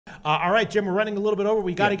All right, Jim, we're running a little bit over.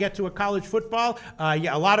 We got to get to a college football.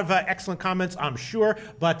 Yeah, a lot of excellent comments, I'm sure,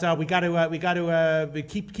 but we got to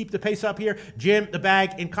keep the pace up here. Jim, the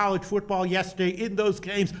bag in college football yesterday in those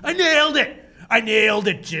games. I nailed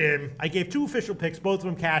it, Jim. I gave 2 official picks, both of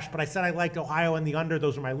them cash, but I said I liked Ohio and the under.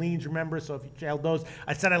 Those are my leans, remember? So if you trailed those,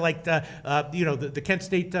 I said I liked, the Kent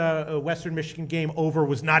State Western Michigan game over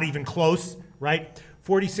was not even close, right?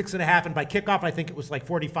 46.5, and by kickoff, I think it was like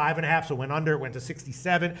 45.5, so it went under, it went to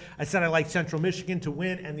 67. I said I liked Central Michigan to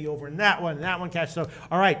win, and the over in that one cash. So,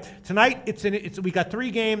 all right, tonight, we got 3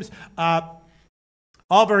 games.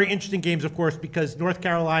 All very interesting games, of course, because North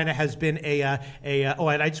Carolina has been and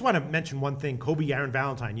I just want to mention one thing. Kobe Aaron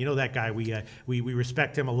Valentine, you know that guy. We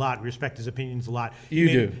respect him a lot. We respect his opinions a lot.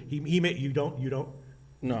 You don't?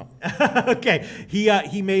 No. Okay.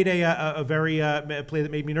 He made a very play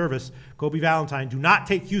that made me nervous. Kobe Valentine. Do not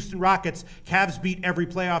take Houston Rockets. Cavs beat every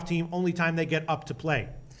playoff team. Only time they get up to play.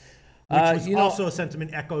 Which was also a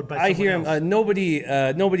sentiment echoed by someone else. I hear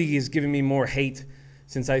him. Nobody is giving me more hate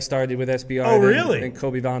since I started with SBR than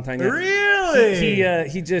Kobe Valentine. Really?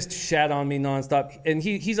 He just shat on me nonstop. And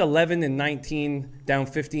he's 11 and 19, down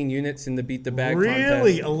 15 units in the beat the bag contest.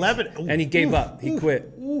 Really? 11? And he gave up. He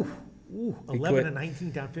quit. 11 and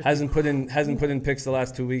 19, down 15. Hasn't put in picks the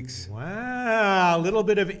last 2 weeks. Wow, a little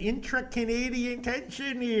bit of intra-Canadian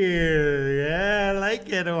tension here. Yeah, I like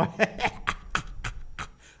it.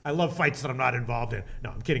 I love fights that I'm not involved in. No,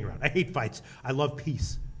 I'm kidding around. I hate fights. I love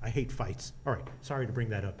peace. I hate fights. All right. Sorry to bring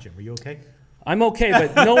that up, Jim. Are you okay? I'm okay,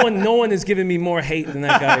 but no one is giving me more hate than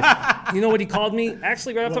that guy. You know what he called me?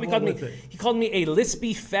 Actually, right off the top, he called me a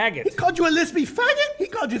lispy faggot. He called you a lispy faggot? He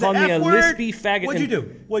called you the F word? He called me a lispy faggot.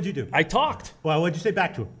 What'd you do? I talked. Well, what'd you say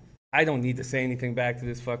back to him? I don't need to say anything back to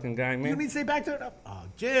this fucking guy, man. You need to say back to him? Oh,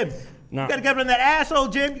 Jim. No. You got to get him in that asshole,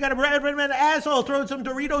 Jim. You got to get him in that asshole. Throwing some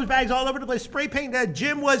Doritos bags all over the place. Spray paint that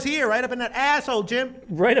Jim was here. Right up in that asshole, Jim.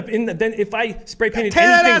 Right up in the... Then if I spray painted tear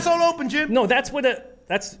anything... that asshole open, Jim. No, that's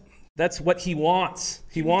what he wants.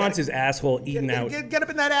 He wants his asshole eaten out. Get up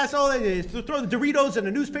in that asshole. Throw the Doritos and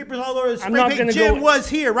the newspapers all over. Spray paint. Jim was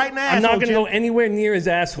here, right in the asshole, I'm not going to go anywhere near his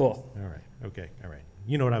asshole. All right. Okay. All right.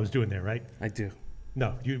 You know what I was doing there, right? I do.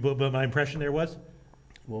 No. But my impression there was?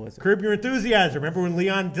 What was it? Curb Your Enthusiasm. Remember when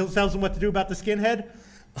Leon tells him what to do about the skinhead?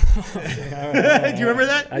 Do you remember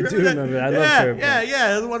that? I do remember that. I love Curb.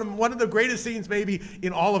 Yeah. One of the greatest scenes maybe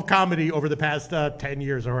in all of comedy over the past 10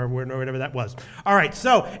 years or whatever that was. All right.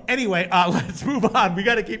 So anyway, let's move on. We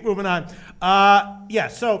got to keep moving on.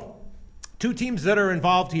 So 2 teams that are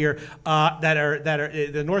involved here that are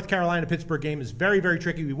the North Carolina-Pittsburgh game is very, very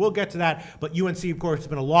tricky. We will get to that, but UNC, of course, has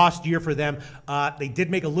been a lost year for them. They did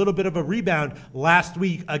make a little bit of a rebound last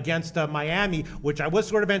week against Miami, which I was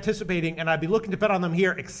sort of anticipating, and I'd be looking to bet on them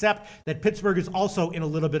here, except that Pittsburgh is also in a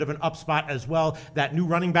little bit of an up spot as well. That new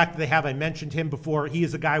running back that they have, I mentioned him before. He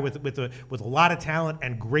is a guy with a lot of talent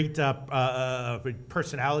and great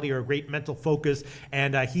personality or a great mental focus,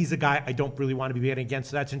 and he's a guy I don't really want to be betting against,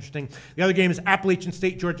 so that's interesting. The other game is Appalachian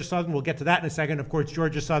State, Georgia Southern. We'll get to that in a second. Of course,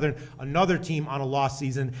 Georgia Southern, another team on a lost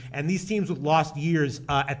season. And these teams with lost years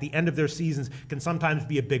at the end of their seasons can sometimes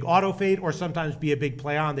be a big auto fade or sometimes be a big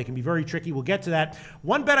play on. They can be very tricky. We'll get to that.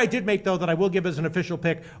 One bet I did make, though, that I will give as an official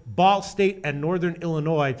pick, Ball State and Northern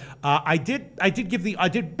Illinois. I did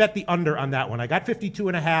bet the under on that one. I got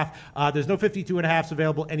 52.5. There's no 52.5s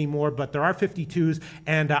available anymore, but there are 52s.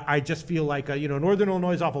 And I just feel like, Northern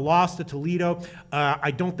Illinois is off a loss to Toledo.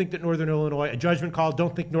 I don't think that Northern Illinois, a judgment call,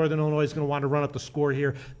 don't think Northern Illinois is going to want to run up the score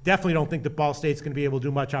here. Definitely don't think that Ball State's going to be able to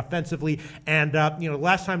do much offensively. And,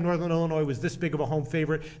 last time Northern Illinois was this big of a home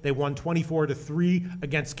favorite, they won 24-3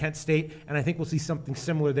 against Kent State. And I think we'll see something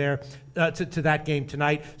similar there to that game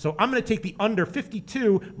tonight. So I'm going to take the under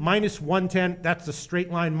 52 minus 110. That's the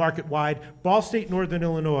straight line market wide. Ball State, Northern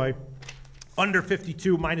Illinois. Under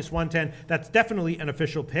 52 minus 110. That's definitely an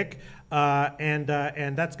official pick. And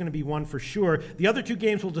that's going to be one for sure. The other 2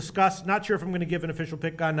 games we'll discuss. Not sure if I'm going to give an official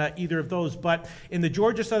pick on either of those, but in the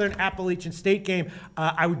Georgia Southern Appalachian State game,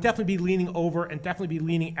 I would definitely be leaning over and definitely be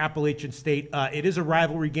leaning Appalachian State. It is a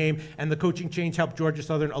rivalry game, and the coaching change helped Georgia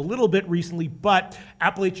Southern a little bit recently, but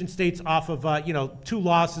Appalachian State's off of 2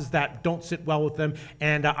 losses that don't sit well with them,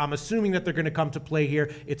 and I'm assuming that they're going to come to play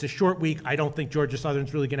here. It's a short week. I don't think Georgia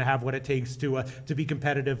Southern's really going to have what it takes to be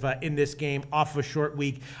competitive in this game off of a short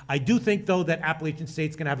week. I do think, though, that Appalachian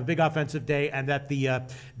State's going to have a big offensive day, and that the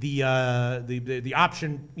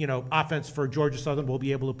option, offense for Georgia Southern will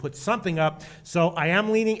be able to put something up. So I am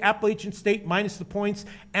leaning Appalachian State minus the points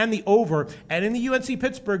and the over. And in the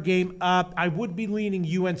UNC-Pittsburgh game, I would be leaning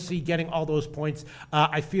UNC getting all those points.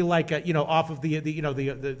 I feel like, off of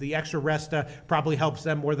the extra rest probably helps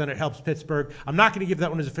them more than it helps Pittsburgh. I'm not going to give that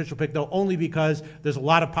one as official pick, though, only because there's a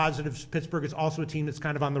lot of positives. Pittsburgh is also a team that's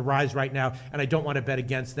kind of on the rise right now, and I don't want to bet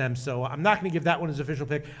against them. So I'm not going to give that one as official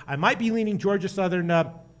pick. I might be leaning Georgia Southern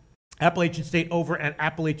Appalachian State over and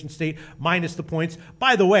Appalachian State minus the points.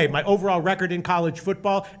 By the way, my overall record in college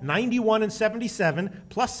football, 91-77,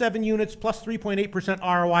 plus 7 units, plus 3.8%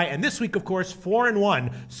 ROI. And this week, of course,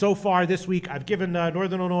 4-1 so far this week. I've given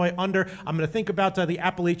Northern Illinois under. I'm going to think about the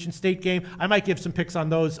Appalachian State game. I might give some picks on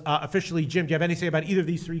those officially. Jim, do you have anything about either of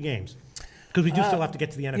these three games? Because we do still have to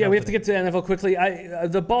get to the NFL. Yeah, we have to get to the NFL quickly.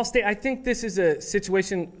 The Ball State, I think this is a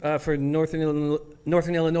situation for Northern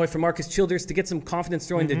Illinois, for Marcus Childers to get some confidence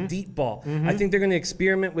throwing the deep ball. I think they're going to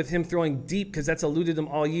experiment with him throwing deep because that's eluded them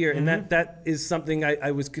all year. And that is something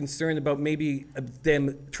I was concerned about, maybe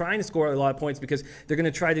them trying to score a lot of points because they're going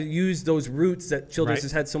to try to use those routes that Childers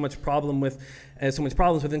has had so much problem with. So much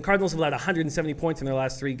problems with. And Cardinals have allowed 170 points in their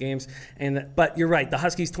last 3 games. But you're right, the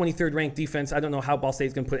Huskies' 23rd ranked defense. I don't know how Ball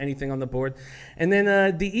State's going to put anything on the board. And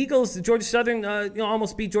then the Eagles, Georgia Southern,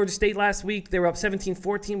 almost beat Georgia State last week. They were up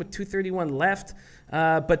 17-14 with 2:31 left.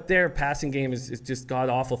 But their passing game is just god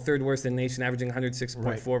awful. 3rd worst in the nation, averaging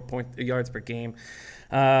 106.4 yards per game.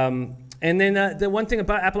 And then the one thing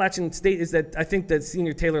about Appalachian State is that I think that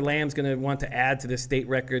senior Taylor Lamb's going to want to add to the state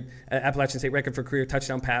record, Appalachian State record for career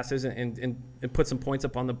touchdown passes and put some points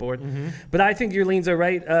up on the board. But I think your leans are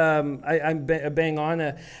right. I'm bang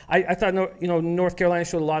on. I thought North Carolina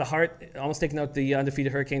showed a lot of heart, almost taking out the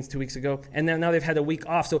undefeated Hurricanes 2 weeks ago, and now they've had a week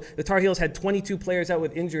off. So the Tar Heels had 22 players out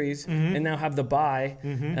with injuries and now have the bye,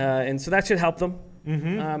 and so that should help them.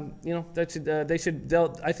 I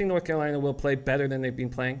think North Carolina will play better than they've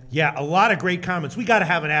been playing. Yeah, a lot of great comments. We got to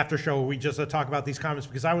have an after show where we just talk about these comments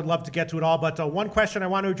because I would love to get to it all. But one question I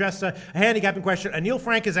want to address, a handicapping question. Anil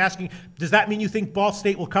Frank is asking, does that mean you think Ball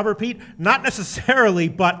State will cover, Pete? Not necessarily,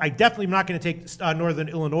 but I definitely am not going to take Northern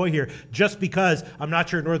Illinois here just because I'm not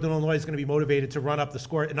sure Northern Illinois is going to be motivated to run up the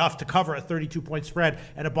score enough to cover a 32-point spread.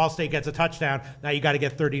 And if Ball State gets a touchdown, now you got to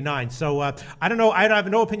get 39. So I don't know. I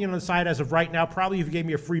have no opinion on the side as of right now. Probably if you gave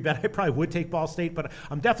me a free bet, I probably would take Ball State, but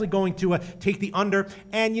I'm definitely going to take the under.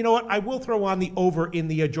 And you know what? I will throw on the over in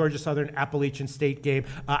the Georgia Southern Appalachian State game.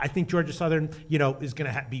 I think Georgia Southern, is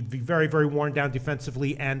going to be very, very worn down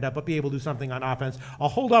defensively, and but be able to do something on offense. I'll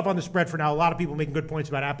hold off on the spread for now. A lot of people making good points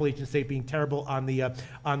about Appalachian State being terrible on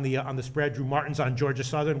the spread. Drew Martin's on Georgia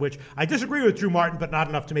Southern, which I disagree with Drew Martin, but not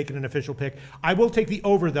enough to make it an official pick. I will take the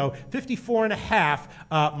over though,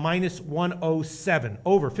 54.5 minus 107.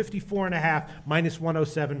 Over 54.5 minus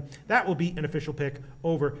 107. That will be an official pick,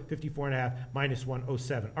 over 54.5 minus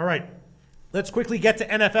 107. All right. Let's quickly get to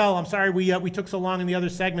NFL. I'm sorry we took so long in the other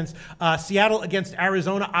segments. Seattle against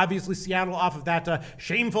Arizona. Obviously, Seattle off of that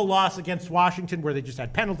shameful loss against Washington where they just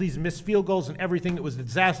had penalties and missed field goals and everything. It was a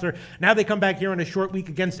disaster. Now they come back here on a short week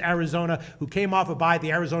against Arizona, who came off a bye.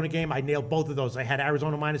 The Arizona game, I nailed both of those. I had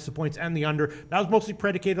Arizona minus the points and the under. That was mostly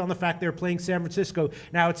predicated on the fact they were playing San Francisco.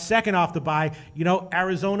 Now it's second off the bye.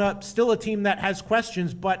 Arizona, still a team that has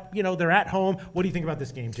questions, but, they're at home. What do you think about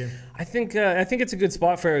this game, Jim? I think it's a good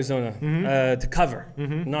spot for Arizona. To cover,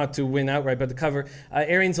 not to win outright, but to cover.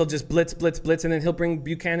 Arians will just blitz, and then he'll bring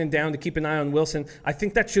Buchanan down to keep an eye on Wilson. I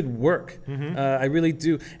think that should work. I really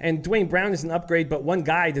do. And Dwayne Brown is an upgrade, but one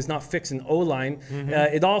guy does not fix an O-line.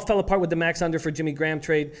 It all fell apart with the max under for Jimmy Graham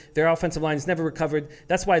trade. Their offensive line has never recovered.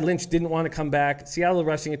 That's why Lynch didn't want to come back. Seattle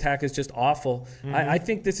rushing attack is just awful. I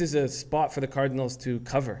think this is a spot for the Cardinals to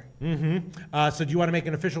cover. So do you want to make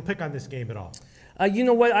an official pick on this game at all? You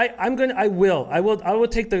know what? I will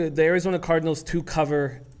take the Arizona Cardinals to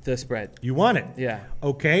cover the spread. You want it? Yeah.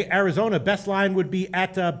 Okay. Arizona, best line would be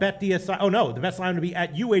at BetDSI. Oh, no. The best line would be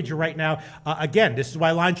at UWager right now. Again, this is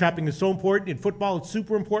why line trapping is so important. In football, it's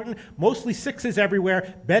super important. Mostly sixes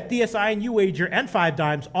everywhere. BetDSI and UWager and 5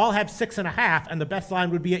 Dimes all have 6.5, and the best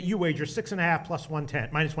line would be at UWager, 6.5 plus 110.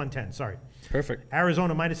 Minus 110, sorry. Perfect.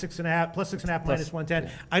 Arizona minus 6.5, plus 6.5, minus 110.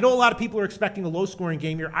 Yeah. I know a lot of people are expecting a low-scoring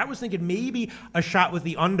game here. I was thinking maybe a shot with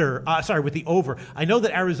the with the over. I know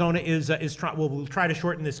that Arizona will try to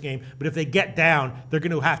shorten this game, but if they get down, they're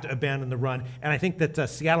going to have to abandon the run. And I think that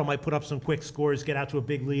Seattle might put up some quick scores, get out to a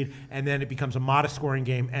big lead, and then it becomes a modest scoring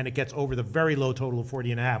game, and it gets over the very low total of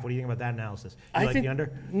 40.5. What do you think about that analysis? You like the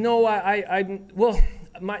under? No, well,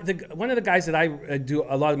 one of the guys that I do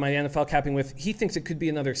a lot of my NFL capping with, he thinks it could be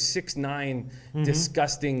another 6-9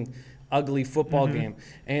 disgusting, ugly football game.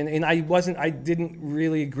 And I didn't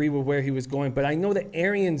really agree with where he was going, but I know that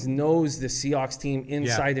Arians knows the Seahawks team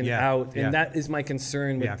inside and out, and that is my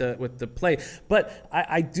concern with the play. But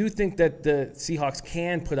I do think that the Seahawks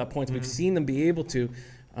can put up points. We've seen them be able to.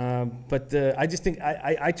 But I just think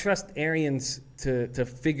I trust Arians to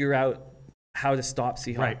figure out how to stop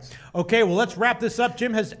Seahawks. Right. Okay, well, let's wrap this up.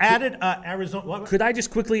 Jim has added Arizona. What? Could I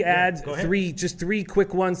just quickly add three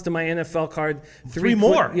quick ones to my NFL card? Three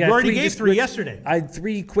more? You already gave three yesterday. I had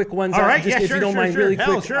 3 quick ones. All right, if you don't mind, really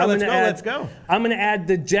quick. Sure, let's go. I'm going to add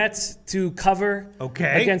the Jets to cover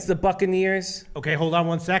against the Buccaneers. Okay, hold on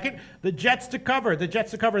one second. The Jets to cover.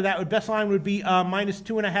 That best line would be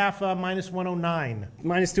 -2.5, -109.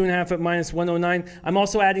 -2.5 at -109. I'm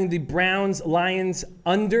also adding the Browns-Lions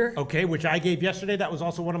under. Okay, which I gave yesterday. That was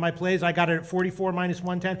also one of my plays. I got it at 44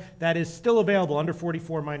 -110. That is still available under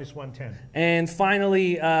 44 -110. And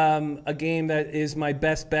finally, a game that is my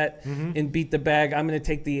best bet in Beat the Bag. I'm going to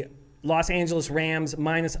take the Los Angeles Rams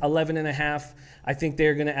 -11.5. I think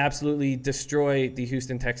they're going to absolutely destroy the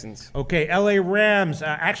Houston Texans. Okay, LA Rams.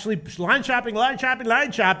 Actually, line shopping.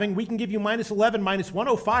 We can give you -11,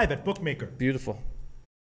 -105 at Bookmaker. Beautiful.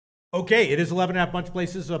 Okay, it is 11.5 bunch of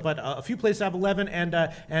places, but a few places have 11,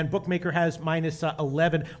 and Bookmaker has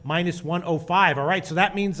 -11, -105. All right, so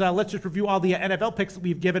that means let's just review all the NFL picks that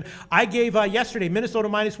we've given. I gave yesterday Minnesota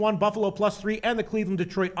 -1, Buffalo +3, and the Cleveland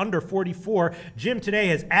Detroit under 44. Jim today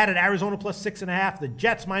has added Arizona +6.5, the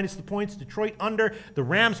Jets minus the points, Detroit under, the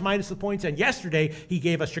Rams minus the points, and yesterday he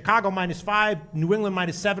gave us Chicago -5, New England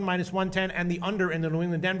 -7, -110, and the under in the New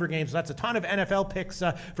England-Denver game. So that's a ton of NFL picks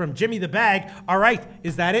from Jimmy the Bag. All right,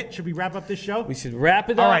 is that it? Should we wrap up this show? We should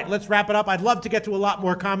wrap it up. All right, let's wrap it up. I'd love to get to a lot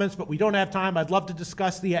more comments, but we don't have time. I'd love to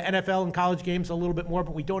discuss the NFL and college games a little bit more,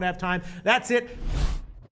 but we don't have time. That's it.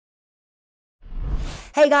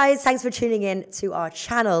 Hey guys, thanks for tuning in to our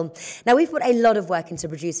channel. Now, we've put a lot of work into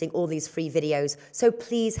producing all these free videos, so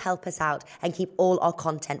please help us out and keep all our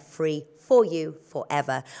content free for you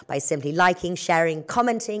forever by simply liking, sharing,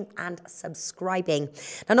 commenting, and subscribing.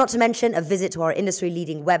 Now, not to mention, a visit to our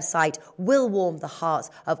industry-leading website will warm the hearts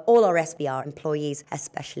of all our SBR employees,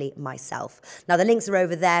 especially myself. Now, the links are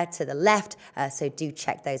over there to the left, so do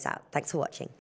check those out. Thanks for watching.